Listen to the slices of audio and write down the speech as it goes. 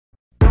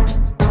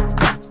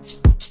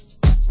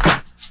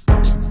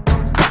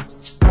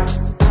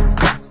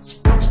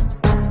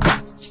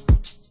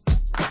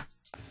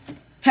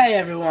Hi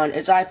everyone,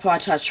 it's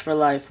iPod Touch for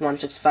Life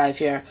 165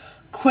 here.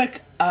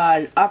 Quick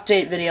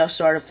update video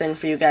sort of thing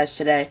for you guys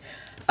today.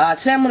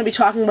 Today I'm going to be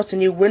talking about the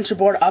new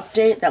Winterboard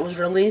update that was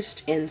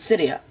released in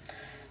Cydia.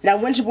 Now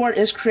Winterboard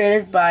is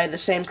created by the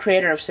same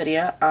creator of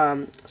Cydia,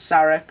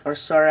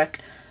 Sarek,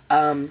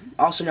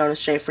 also known as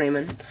Jay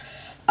Freeman.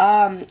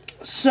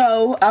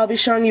 So I'll be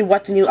showing you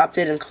what the new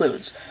update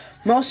includes.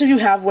 Most of you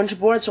have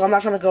Winterboard, so I'm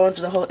not going to go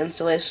into the whole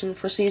installation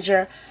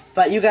procedure,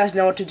 but you guys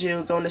know what to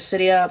do. Go into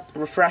Cydia,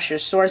 refresh your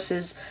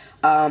sources.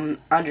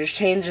 Under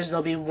changes,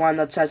 there'll be one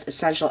that says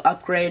Essential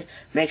Upgrade.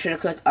 Make sure to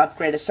click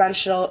Upgrade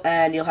Essential,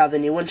 and you'll have the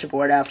new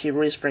Winterboard after you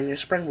respring your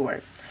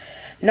springboard.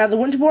 Now, the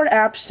Winterboard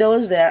app still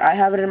is there. I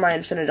have it in my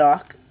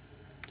Infinidock,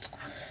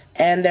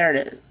 and there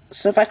it is.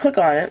 So if I click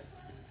on it,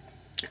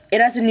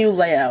 it has a new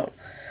layout.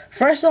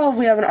 First off,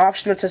 we have an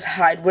option that says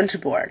Hide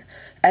Winterboard,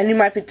 and you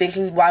might be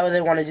thinking, why would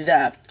they want to do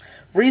that?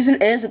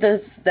 Reason is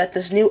that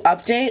this new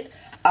update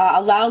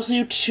allows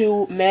you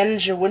to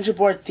manage your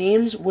Winterboard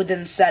themes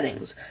within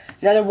settings.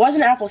 Now, there was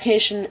an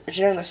application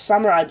during the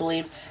summer, I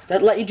believe,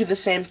 that let you do the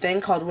same thing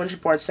called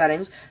Winterboard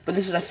settings, but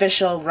this is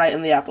official right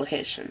in the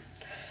application.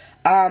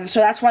 So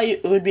that's why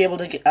you would be able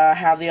to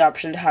have the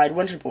option to hide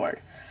Winterboard.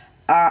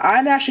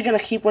 I'm actually going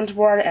to keep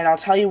Winterboard, and I'll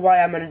tell you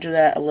why I'm going to do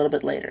that a little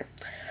bit later.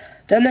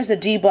 Then there's the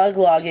debug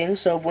logging,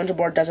 so if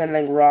Winterboard does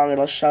anything wrong,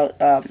 it'll show,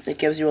 it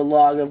gives you a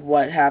log of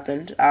what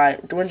happened. The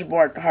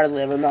Winterboard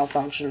hardly ever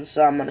malfunctions,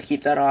 so I'm going to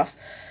keep that off.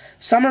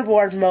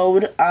 Summerboard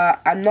mode,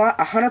 I'm not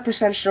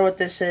 100% sure what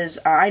this is.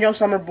 I know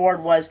Summerboard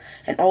was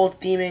an old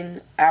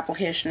theming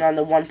application on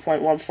the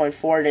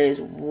 1.1.4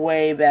 days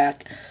way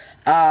back,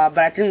 but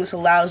I think this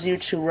allows you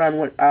to run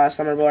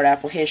Summerboard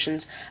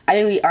applications. I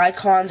think the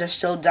icons are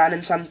still done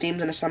in some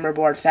themes in a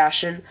Summerboard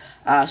fashion,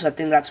 so I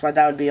think that's why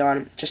that would be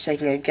on, just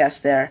taking a guess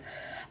there.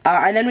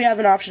 And then we have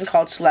an option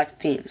called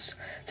Select Themes.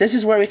 This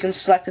is where we can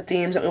select the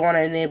themes that we want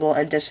to enable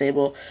and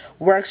disable.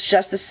 Works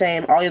just the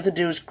same. All you have to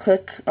do is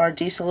click or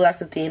deselect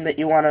the theme that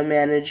you want to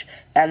manage,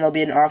 and there'll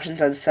be an option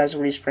that says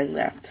Respring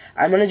there.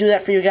 I'm going to do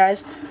that for you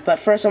guys, but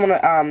first I'm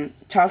going to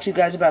talk to you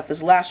guys about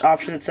this last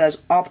option that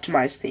says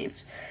Optimize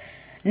Themes.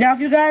 Now, if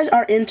you guys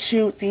are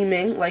into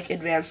theming, like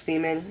advanced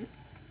theming,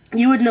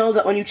 you would know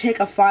that when you take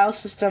a file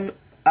system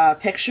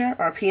picture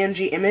or a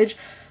PNG image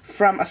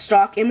from a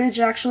stock image,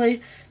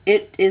 actually,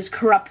 it is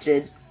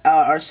corrupted,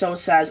 or so it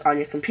says on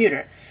your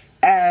computer.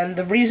 And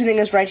the reasoning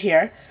is right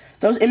here.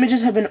 Those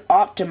images have been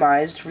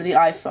optimized for the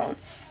iPhone,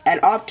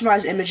 and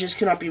optimized images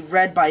cannot be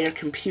read by your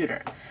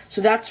computer. So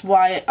that's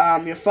why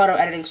your photo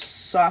editing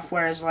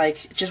software is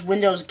like just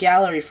Windows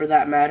Gallery, for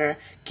that matter,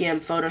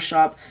 GIMP,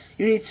 Photoshop.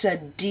 You need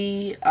to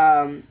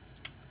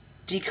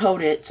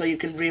decode it so you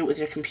can read it with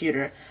your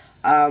computer.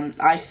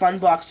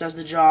 iFunbox does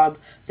the job.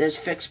 There's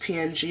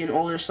FixPNG and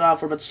older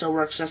software, but still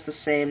works just the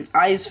same.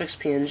 I use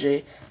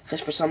FixPNG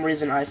because for some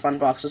reason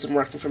iFunbox isn't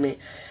working for me.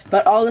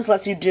 But all this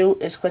lets you do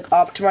is click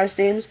Optimize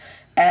Themes,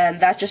 and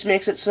that just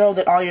makes it so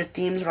that all your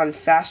themes run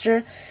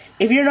faster.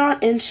 If you're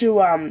not into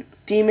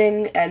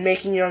theming and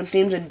making your own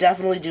themes, then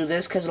definitely do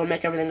this because it'll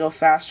make everything go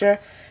faster.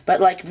 But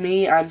like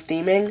me, I'm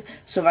theming,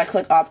 so if I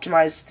click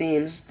Optimize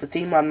Themes, the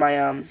theme on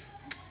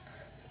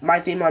my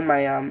theme on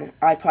my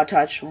iPod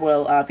Touch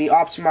will be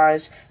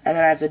optimized, and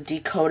then I have to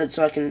decode it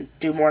so I can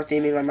do more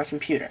theming on my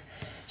computer.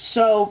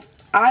 So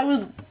I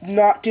would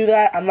not do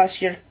that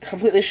unless you're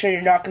completely sure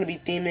you're not going to be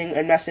theming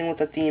and messing with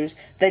the themes.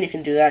 Then you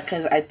can do that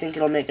because I think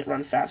it'll make it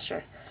run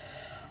faster.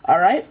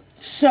 Alright,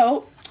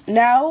 so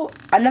now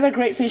another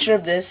great feature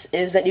of this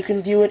is that you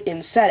can view it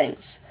in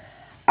settings.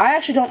 I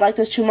actually don't like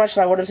this too much,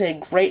 so I wouldn't say a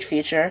great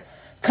feature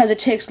because it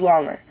takes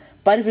longer.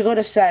 But if we go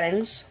to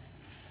settings,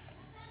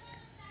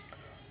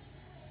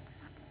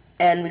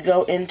 and we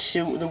go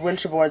into the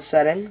Winterboard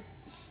setting,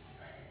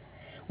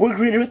 we're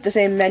greeted with the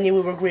same menu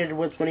we were greeted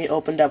with when we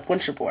opened up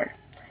Winterboard.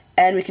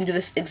 And we can do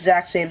this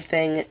exact same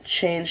thing,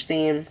 change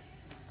theme,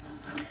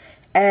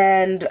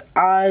 and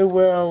I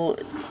will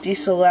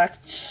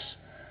deselect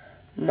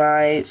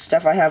my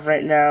stuff I have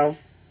right now,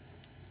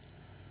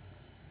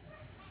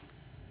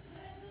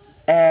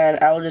 and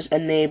I will just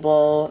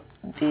enable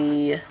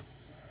the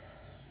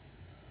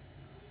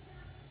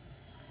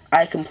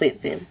iComplete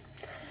theme.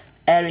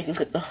 And we can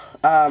click the,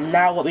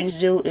 now what we need to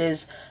do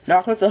is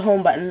not click the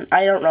home button.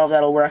 I don't know if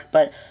that'll work,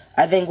 but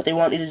I think what they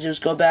want you to do is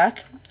go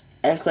back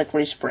and click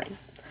Respring.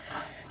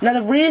 Now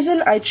the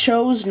reason I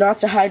chose not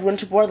to hide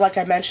Winterboard, like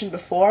I mentioned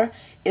before,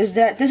 is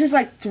that this is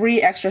like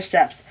 3 extra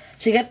steps.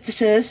 To get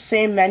to this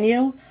same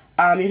menu,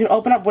 you can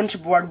open up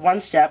Winterboard one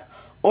step,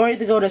 or you have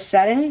to go to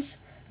Settings,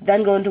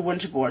 then go into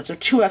Winterboard. So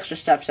 2 extra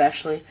steps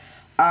actually.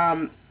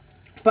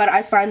 But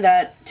I find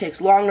that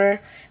takes longer.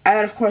 And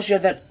then, of course, you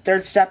have that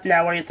 3rd step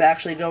now where you have to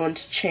actually go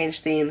into change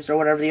themes or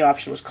whatever the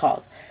option was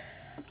called.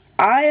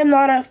 I am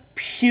not a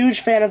huge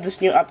fan of this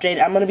new update,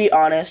 I'm going to be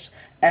honest.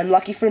 And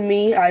lucky for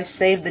me, I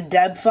saved the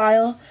deb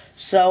file,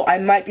 so I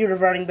might be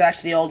reverting back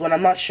to the old one.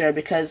 I'm not sure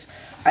because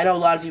I know a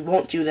lot of you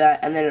won't do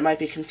that, and then it might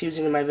be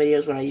confusing in my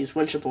videos when I use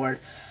Winterboard.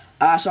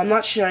 So I'm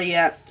not sure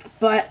yet.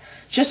 But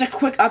just a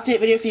quick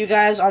update video for you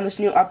guys on this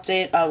new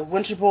update of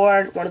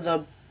Winterboard, one of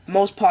the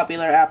most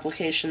popular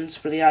applications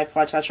for the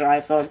iPod Touch or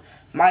iPhone.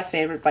 My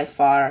favorite by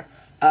far.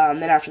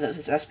 Then after that,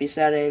 there's SB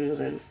settings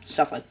and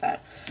stuff like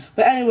that.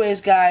 But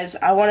anyways, guys,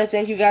 I want to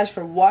thank you guys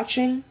for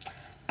watching.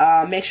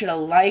 Make sure to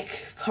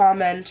like,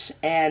 comment,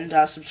 and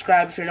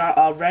subscribe if you're not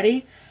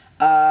already.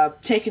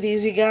 Take it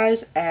easy,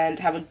 guys, and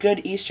have a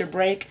good Easter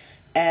break.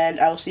 And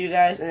I will see you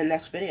guys in the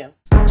next video.